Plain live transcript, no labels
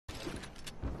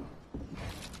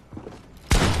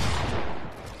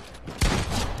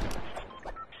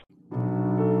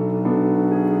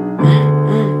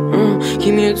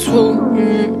it too.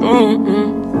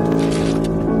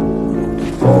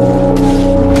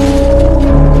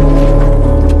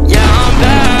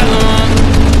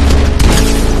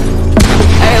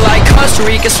 Costa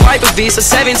Rica, swipe a Visa,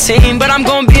 17, but I'm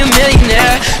gon' be a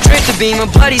millionaire. Drink the beam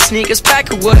of bloody sneakers,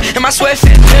 pack of wood, and my sweat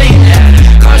fit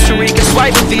billionaire. Costa Rica,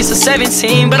 swipe a Visa,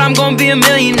 17, but I'm gon' be a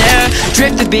millionaire.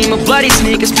 Drink the beam of bloody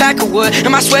sneakers, pack of wood,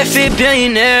 and my sweat fit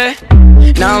billionaire.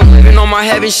 Now I'm living on my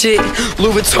heaven shit,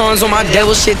 Louis Vuittons on my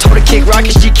devil shit. Told her kick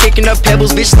rockets, she kicking up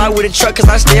pebbles. Bitch slide with a truck cause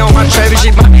I stay on my Trevor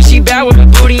shit. My bitch, she bad with her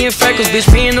booty and freckles.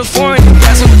 Bitch, me in the foreign,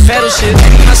 that's on the pedal shit.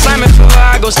 My assignment for her,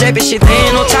 I go step it shit. They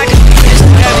ain't no time cause we just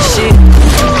having shit.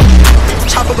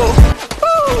 Chopper go,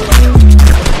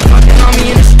 fucking on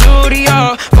me in the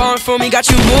studio. Falling for me, got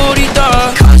you moody,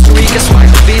 dog. Costa Rica, swipe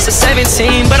a Visa,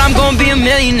 17, but I'm gon' be a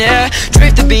millionaire.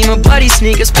 Drift the beam of bloody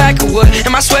sneakers, pack of wood,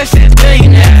 and my sweat fit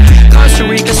billionaire. Costa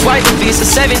Rica, swipe a Visa,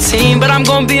 17, but I'm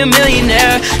gon' be a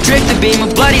millionaire. Drift the beam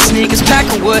of bloody sneakers, pack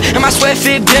of wood, and my sweat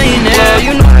fit billionaire. Well,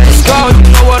 you know how it's go, you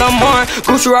know what I'm on.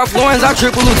 Gucci Ralph Lauren's, I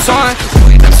triple Luton.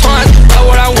 Louis Vuittons, know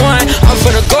what I want. I'm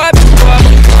finna go up and go up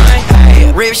and grind.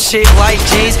 Rip shit like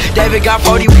jeans. David got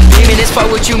 40 with beaming. This fuck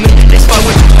what you mean, this fuck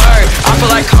what you heard. I feel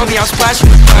like Kobe, I'm splashing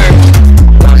with her.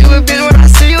 Know you a bitch when I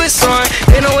see you, it's on.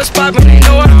 They know what's poppin', they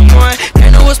know what I'm on. They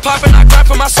know what's poppin', I rap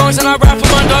for my songs and I rap for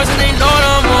my dogs and they know what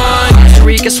I'm on. Costa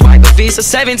Rica, swipe a Visa,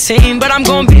 17, but I'm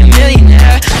gon' be a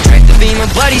millionaire. Drink the beam of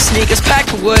bloody sneakers,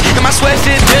 pack of wood, and my sweat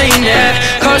fit billionaire.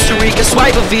 Costa Rica,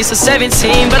 swipe a Visa,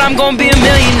 17, but I'm gon' be a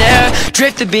millionaire.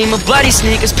 Drift the beam of bloody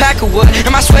sneakers, pack of wood,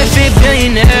 and my sweat fit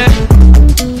billionaire.